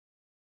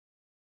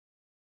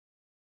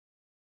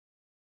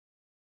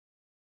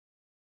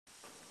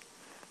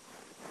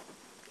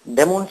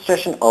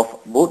Demonstration of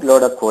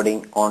bootloader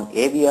coding on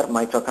AVR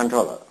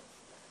microcontroller.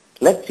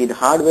 Let's see the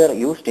hardware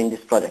used in this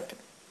project.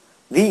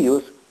 We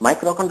use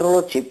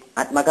microcontroller chip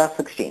ATMEGA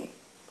 16.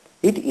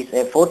 It is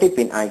a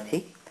 40-pin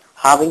IC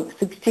having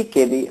 60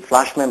 KB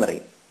flash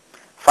memory,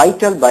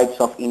 512 bytes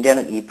of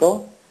internal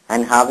EEPROM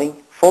and having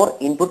 4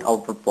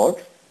 input-output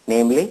ports,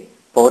 namely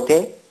port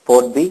A,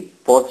 port B,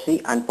 port C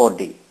and port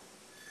D.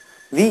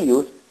 We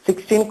use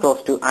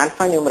 16x2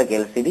 alphanumeric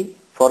LCD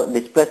for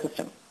display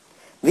system,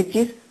 which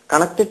is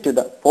connected to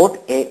the port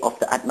A of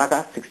the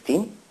ATMEGA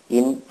 16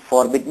 in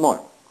 4-bit mode.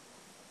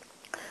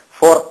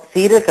 For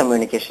serial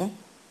communication,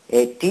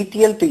 a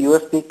TTL to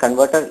USB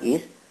converter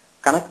is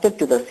connected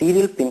to the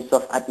serial pins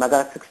of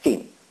ATMEGA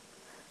 16.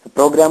 The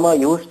programmer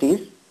used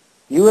is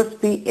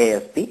USB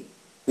ASP,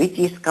 which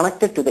is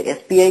connected to the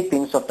SPI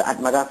pins of the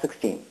ATMEGA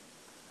 16.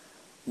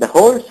 The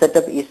whole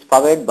setup is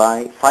powered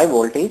by 5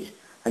 voltage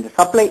and the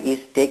supply is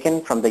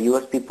taken from the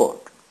USB port.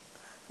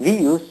 We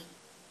use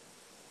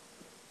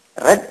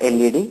red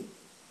LED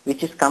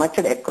which is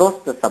connected across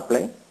the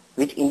supply,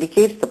 which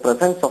indicates the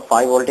presence of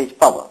 5 voltage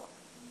power.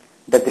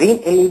 The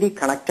green LED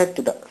connected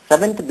to the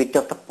 7th bit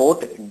of the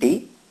port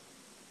D,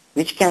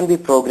 which can be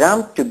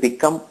programmed to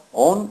become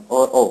on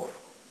or off.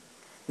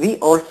 We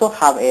also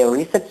have a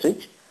reset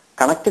switch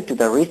connected to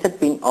the reset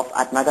pin of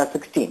ATMEGA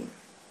 16.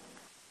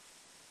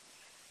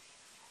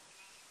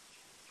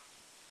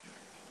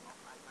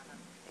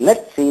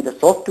 Let's see the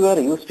software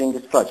used in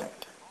this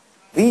project.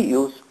 We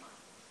use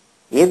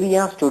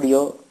AVR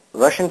Studio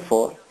version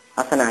 4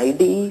 as an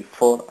IDE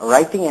for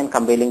writing and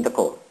compiling the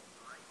code.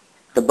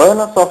 The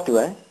burner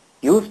software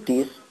used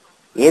is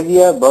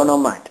AVR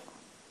Burnomat.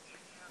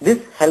 This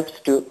helps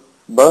to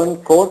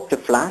burn code to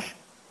flash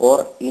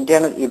or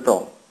internal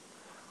EEPROM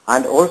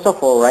and also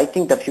for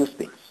writing the fuse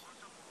bits.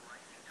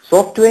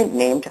 Software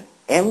named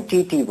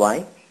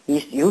MTTY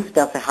is used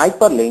as a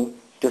hyperlink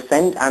to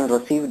send and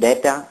receive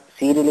data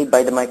serially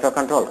by the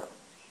microcontroller.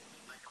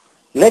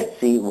 Let's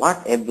see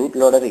what a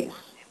bootloader is.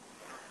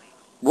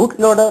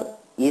 Bootloader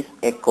is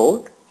a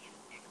code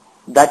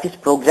that is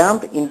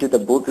programmed into the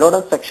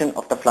bootloader section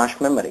of the flash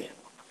memory,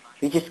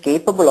 which is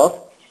capable of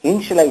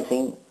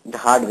initializing the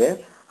hardware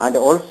and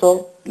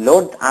also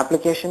load the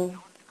application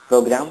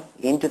program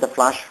into the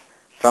flash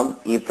from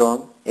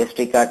EEPROM,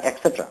 SD card,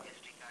 etc.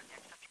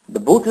 The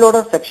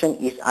bootloader section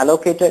is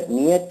allocated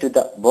near to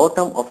the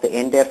bottom of the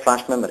entire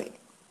flash memory.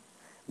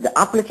 The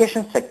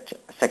application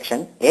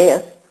section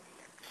AS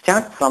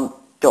starts from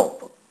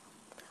top,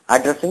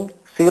 addressing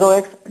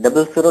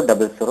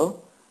 0x0000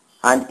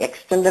 and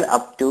extended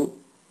up to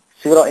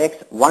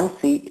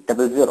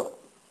 0x1C00,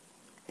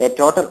 a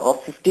total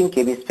of 15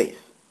 KB space.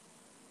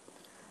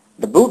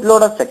 The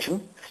bootloader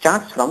section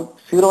starts from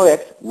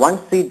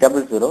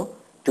 0x1C00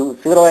 to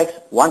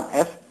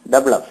 0x1F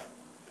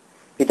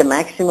with a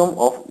maximum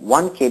of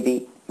 1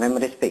 KB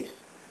memory space.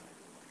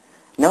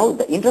 Now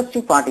the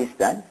interesting part is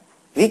that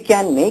we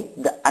can make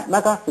the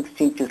ATMEGA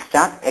 16 to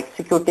start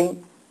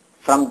executing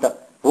from the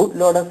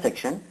bootloader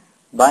section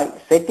by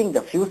setting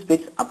the fuse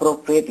bits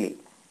appropriately.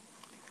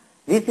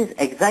 This is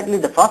exactly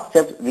the first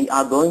step we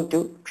are going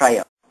to try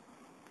out.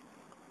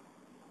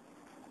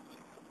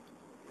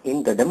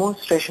 In the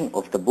demonstration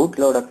of the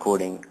bootloader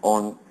coding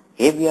on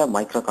AVR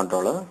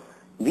microcontroller,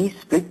 we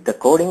split the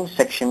coding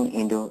section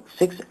into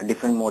 6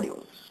 different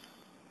modules.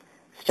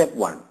 Step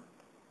 1.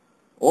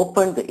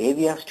 Open the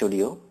AVR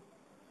Studio,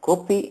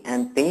 copy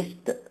and paste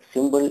the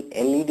symbol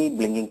LED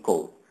blinking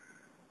code.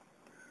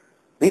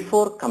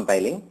 Before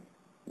compiling,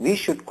 we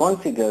should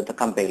configure the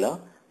compiler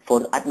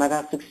for the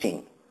ATMEGA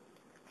 16.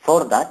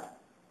 For that,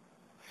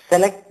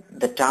 select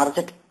the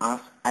target as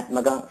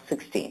ATMEGA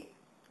 16.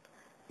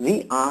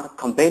 We are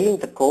compiling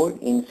the code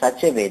in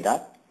such a way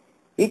that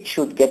it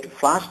should get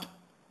flashed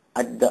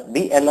at the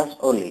BLS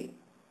only.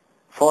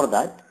 For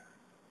that,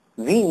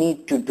 we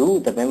need to do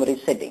the memory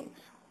settings.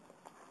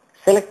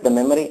 Select the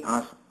memory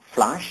as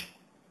flash,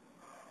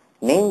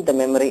 name the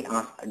memory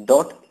as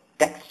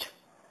 .text,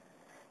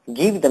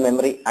 give the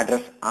memory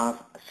address as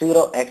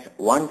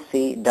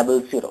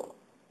 0x1C00.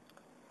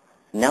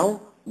 Now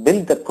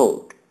build the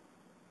code.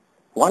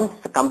 Once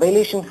the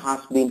compilation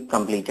has been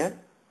completed,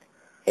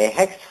 a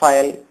hex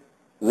file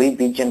will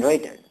be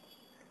generated.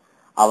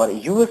 Our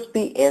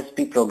USB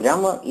ASP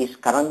programmer is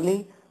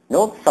currently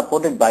not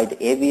supported by the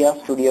AVR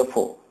Studio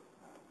 4.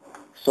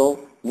 So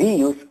we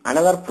use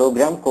another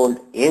program called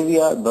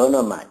AVR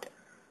Burnomat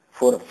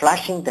for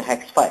flashing the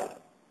hex file.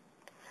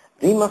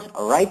 We must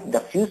write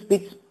the fuse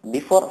bits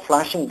before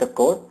flashing the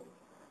code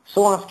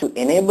so as to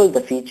enable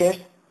the features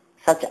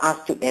such as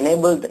to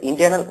enable the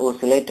internal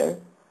oscillator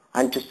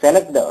and to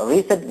select the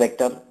reset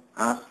vector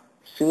as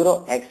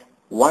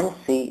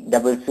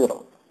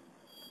 0x1C00.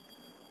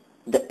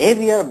 The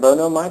AVR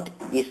Burnomat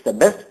is the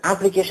best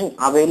application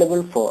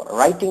available for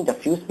writing the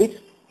fuse bits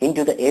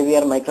into the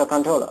AVR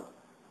microcontroller.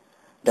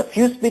 The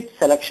fuse bit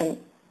selection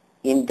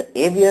in the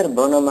AVR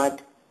Burnomat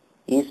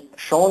is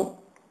shown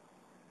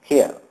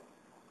here.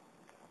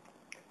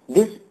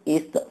 This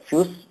is the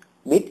fuse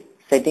bit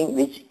setting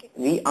which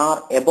we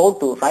are about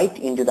to write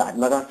into the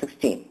ATMEGA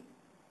 16.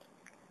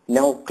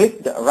 Now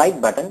click the right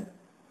button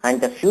and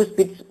the fuse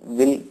bits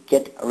will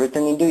get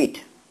written into it.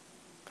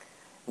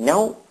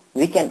 Now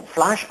we can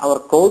flash our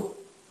code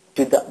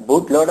to the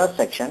bootloader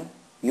section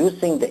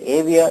using the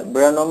AVR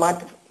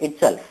Brenomat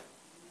itself.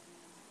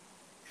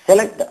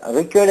 Select the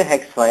required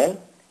hex file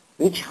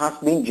which has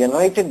been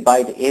generated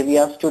by the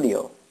AVR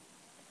Studio.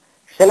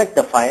 Select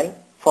the file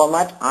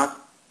format as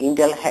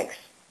Intel hex.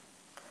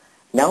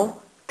 Now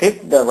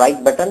click the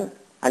right button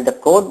and the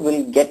code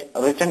will get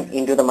written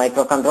into the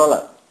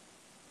microcontroller.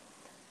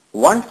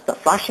 Once the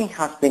flashing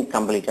has been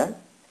completed,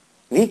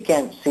 we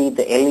can see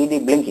the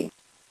LED blinking.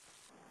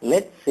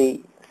 Let's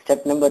see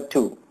step number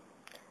 2.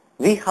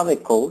 We have a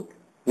code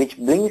which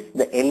blinks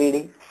the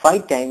LED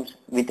 5 times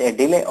with a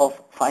delay of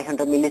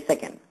 500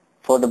 milliseconds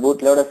for the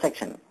bootloader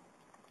section.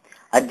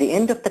 At the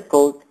end of the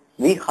code,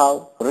 we have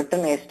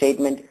written a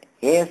statement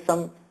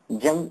ASM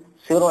jump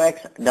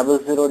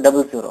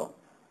 0x0000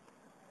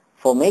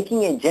 for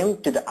making a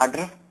jump to the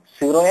address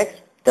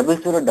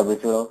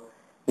 0x0000,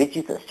 which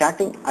is the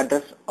starting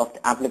address of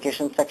the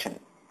application section.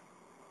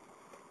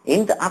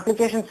 In the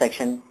application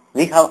section,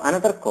 we have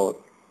another code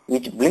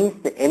which blinks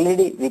the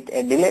LED with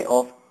a delay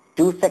of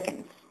 2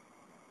 seconds.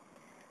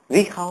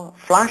 We have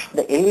flashed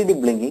the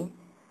LED blinking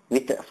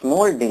with a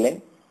small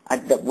delay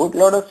at the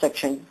bootloader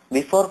section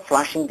before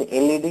flashing the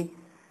LED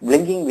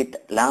blinking with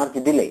large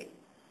delay.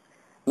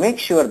 Make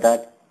sure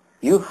that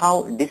you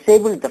have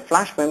disabled the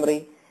flash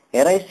memory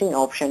erasing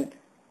option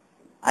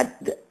at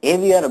the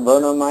AVR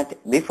Brenomat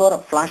before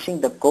flashing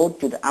the code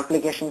to the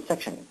application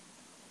section.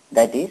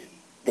 That is,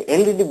 the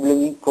LED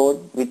blinking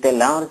code with a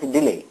large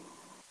delay.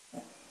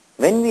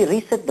 When we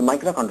reset the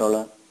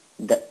microcontroller,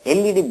 the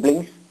LED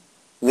blinks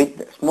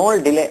with small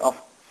delay of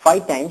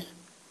 5 times,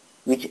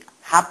 which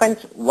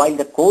happens while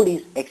the code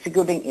is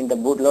executing in the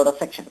bootloader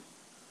section.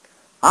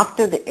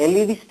 After the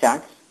LED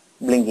starts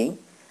blinking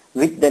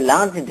with the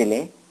large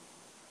delay,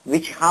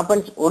 which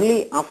happens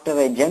only after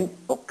a jump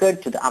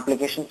occurred to the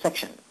application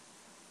section.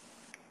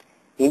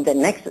 In the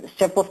next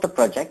step of the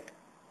project,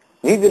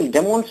 we will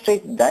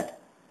demonstrate that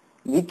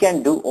we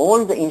can do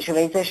all the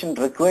initialization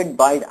required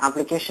by the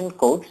application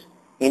codes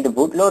in the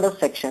bootloader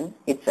section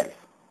itself,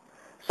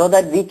 so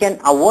that we can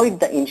avoid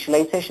the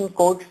initialization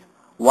codes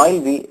while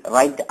we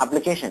write the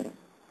application.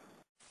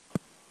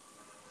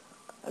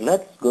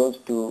 Let's go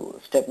to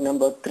step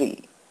number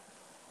 3.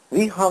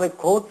 We have a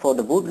code for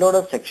the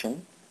bootloader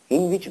section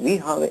in which we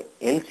have a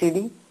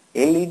LCD,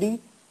 LED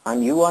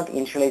and UART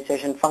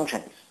initialization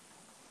functions.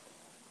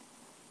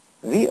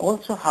 We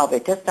also have a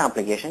test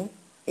application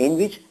in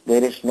which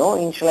there is no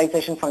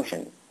initialization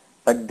function,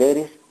 but there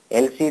is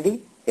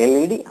LCD,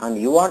 LED and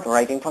UART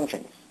writing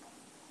functions.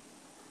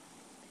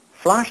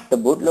 Flash the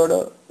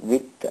bootloader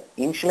with the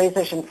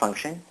initialization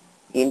function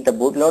in the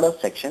bootloader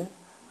section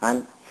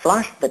and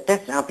flash the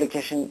test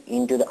application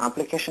into the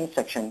application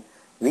section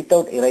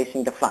without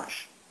erasing the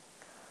flash.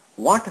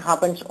 What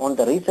happens on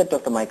the reset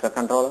of the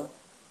microcontroller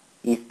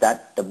is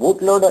that the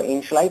bootloader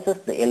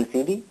initializes the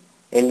LCD,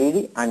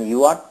 LED and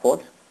UART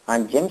ports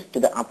and jumps to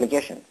the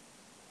application.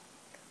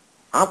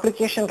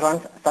 Application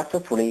runs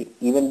successfully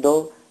even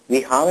though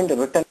we haven't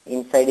written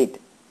inside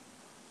it.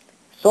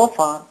 So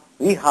far,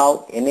 we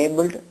have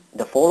enabled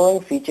the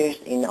following features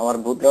in our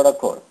bootloader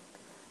code.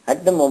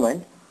 At the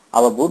moment,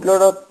 our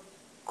bootloader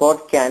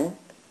code can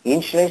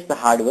initialize the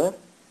hardware,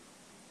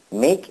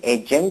 make a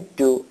jump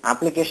to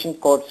application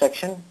code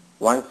section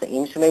once the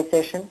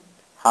initialization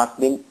has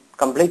been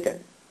completed.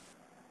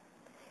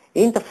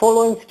 In the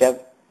following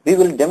step, we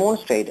will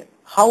demonstrate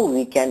how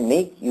we can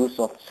make use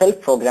of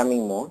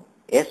self-programming mode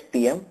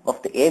SPM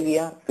of the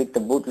AVR with the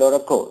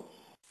bootloader code.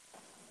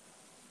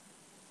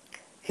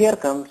 Here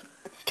comes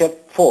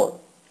step 4,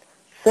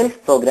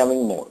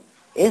 self-programming mode.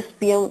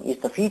 SPM is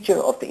the feature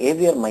of the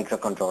AVR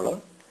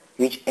microcontroller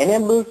which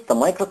enables the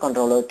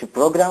microcontroller to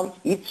program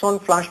its own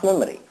flash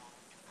memory.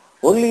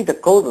 Only the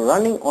code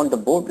running on the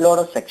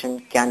bootloader section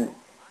can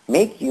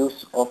make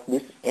use of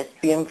this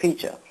SPM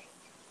feature.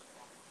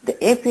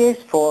 The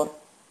APIs for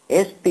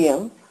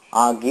SPM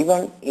are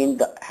given in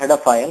the header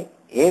file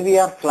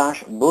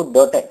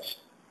avr/boot.h.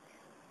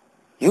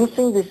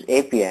 Using these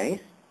APIs,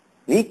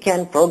 we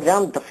can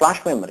program the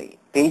flash memory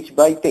page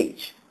by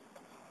page.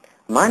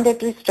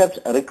 Mandatory steps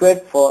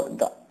required for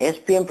the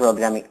SPM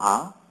programming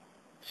are: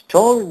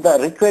 store the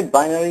required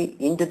binary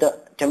into the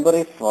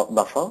temporary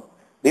buffer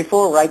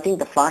before writing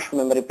the flash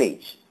memory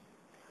page.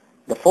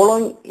 The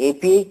following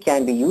API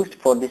can be used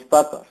for this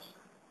purpose.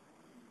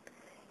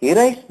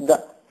 Erase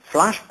the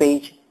flash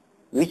page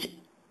which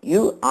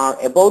you are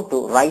about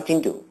to write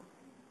into.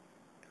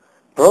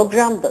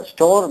 Program the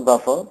store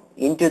buffer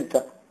into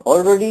the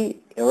already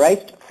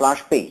erased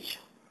flash page.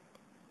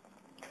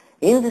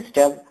 In this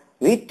step,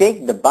 we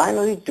take the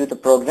binary to the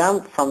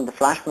program from the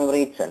flash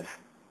memory itself.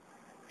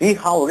 We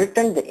have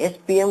written the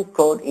SPM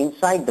code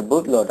inside the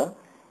bootloader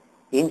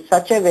in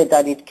such a way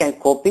that it can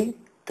copy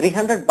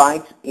 300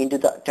 bytes into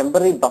the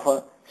temporary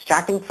buffer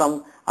starting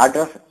from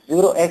address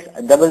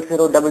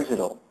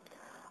 0x0000.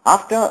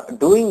 After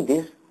doing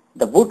this,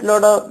 the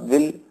bootloader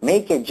will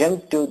make a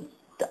jump to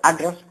the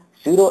address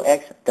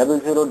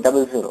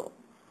 0x0000.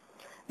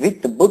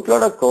 With the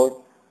bootloader code,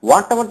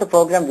 whatever the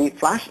program we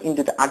flash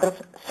into the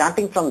address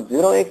starting from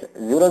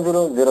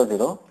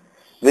 0x0000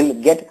 will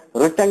get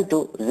returned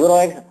to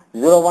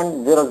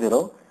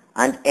 0x0100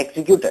 and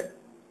executed.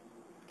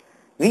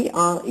 We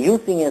are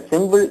using a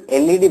simple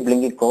LED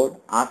blinking code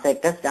as a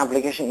test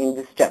application in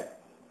this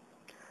step.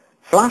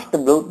 Flash the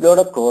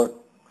bootloader code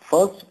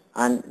first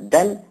and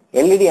then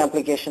LED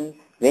application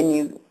when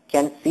you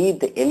can see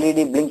the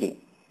LED blinking.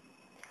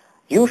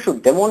 You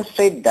should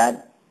demonstrate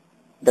that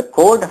the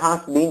code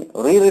has been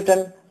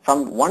rewritten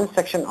from one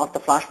section of the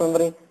flash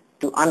memory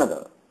to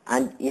another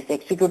and is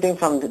executing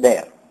from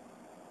there.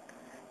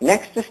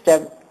 Next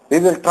step, we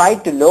will try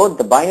to load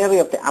the binary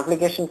of the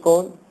application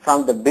code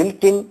from the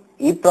built-in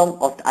EEPROM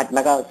of the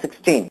ATMEGA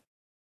 16.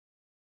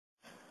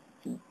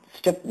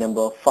 Step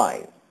number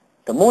 5.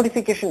 The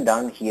modification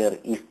done here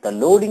is the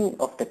loading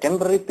of the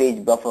temporary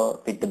page buffer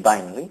with the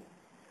binary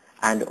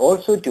and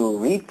also to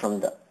read from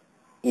the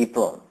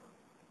EEPROM.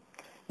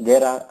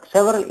 There are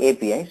several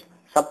APIs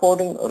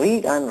supporting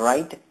read and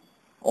write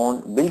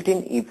on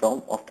built-in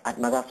EEPROM of the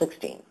ATMEGA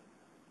 16.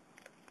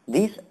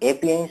 These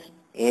APIs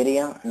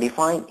area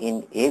defined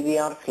in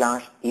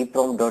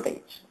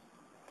AVR/EEPROM.h.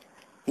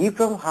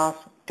 EEPROM has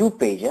two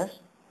pages,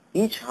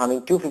 each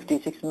having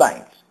 256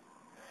 bytes.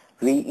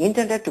 We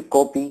intended to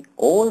copy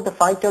all the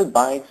 512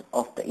 bytes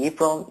of the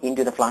EEPROM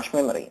into the flash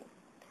memory.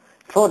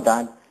 For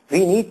that,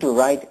 we need to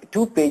write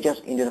two pages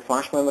into the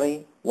flash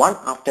memory, one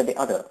after the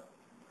other.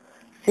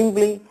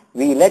 Simply,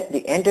 we let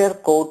the entire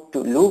code to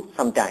loop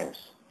sometimes.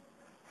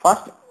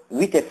 First,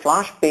 with a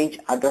flash page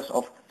address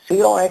of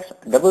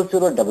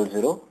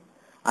 0x0000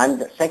 and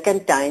the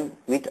second time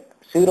with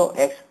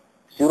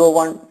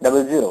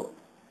 0x0100.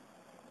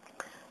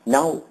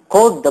 Now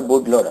code the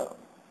bootloader.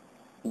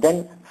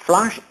 Then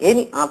flash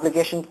any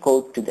application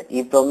code to the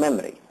EEPROM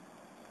memory.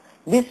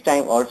 This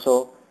time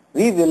also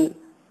we will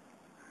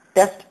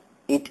test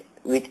it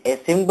with a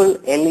simple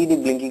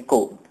LED blinking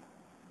code.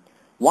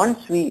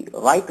 Once we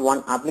write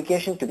one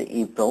application to the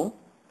EEPROM,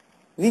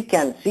 we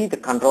can see the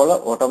controller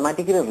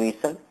automatically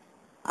reset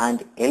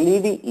and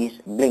LED is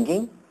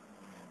blinking,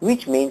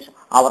 which means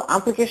our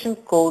application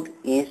code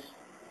is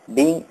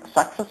being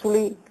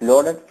successfully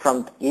loaded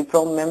from the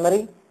EEPROM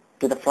memory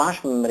to the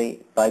flash memory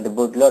by the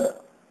bootloader.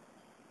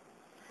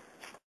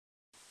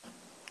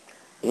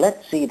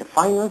 Let's see the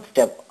final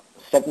step,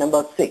 step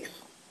number 6.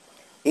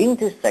 In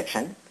this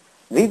section,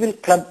 we will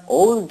club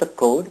all the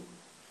code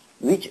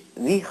which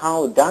we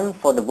have done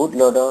for the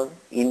bootloader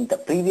in the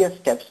previous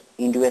steps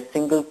into a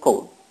single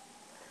code,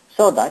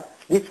 so that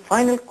this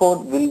final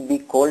code will be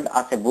called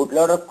as a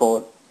bootloader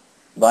code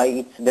by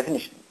its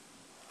definition.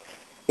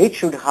 It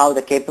should have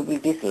the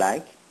capabilities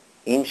like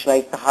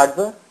initialize the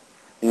hardware,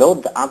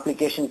 load the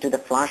application to the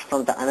flash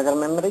from the another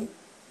memory,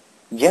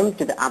 jump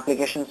to the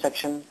application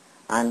section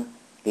and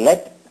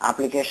let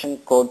application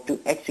code to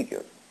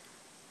execute.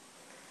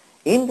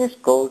 In this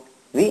code,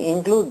 we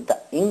include the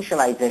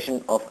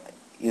initialization of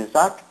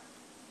USART,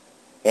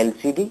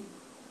 LCD,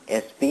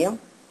 SPM,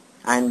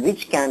 and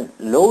which can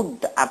load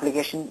the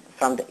application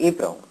from the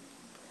EEPROM.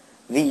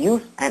 We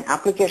use an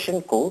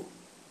application code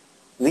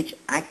which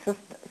accesses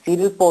the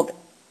serial port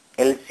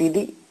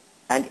LCD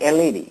and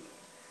LED.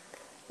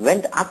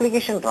 When the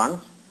application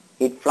runs,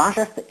 it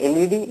flashes the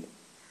LED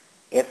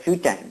a few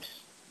times.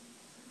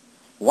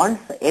 Once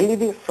the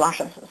LED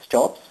flashes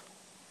stops,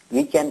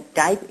 we can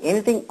type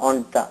anything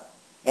on the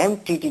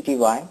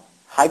MTTY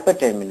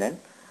hyperterminal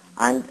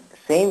and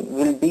same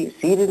will be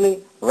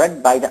serially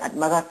read by the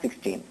ATMEGA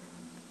 16.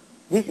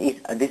 This is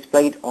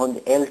displayed on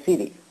the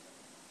LCD.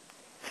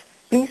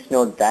 Please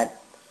note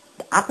that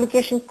the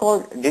application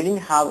code didn't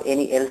have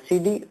any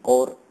LCD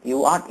or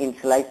UART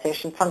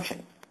initialization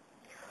function.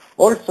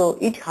 Also,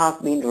 it has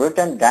been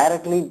written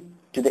directly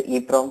to the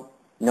EEPROM,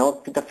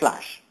 not to the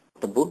flash.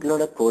 The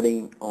bootloader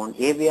coding on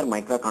AVR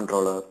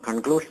microcontroller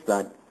concludes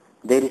that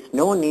there is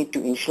no need to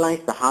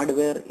initialize the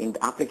hardware in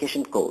the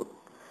application code,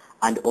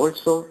 and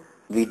also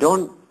we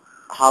don't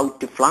have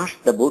to flash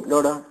the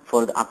bootloader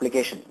for the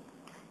application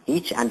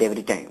each and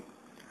every time.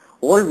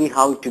 All we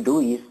have to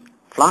do is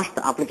flash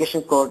the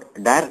application code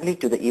directly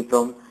to the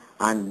EEPROM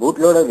and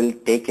bootloader will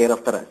take care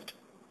of the rest.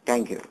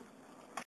 Thank you.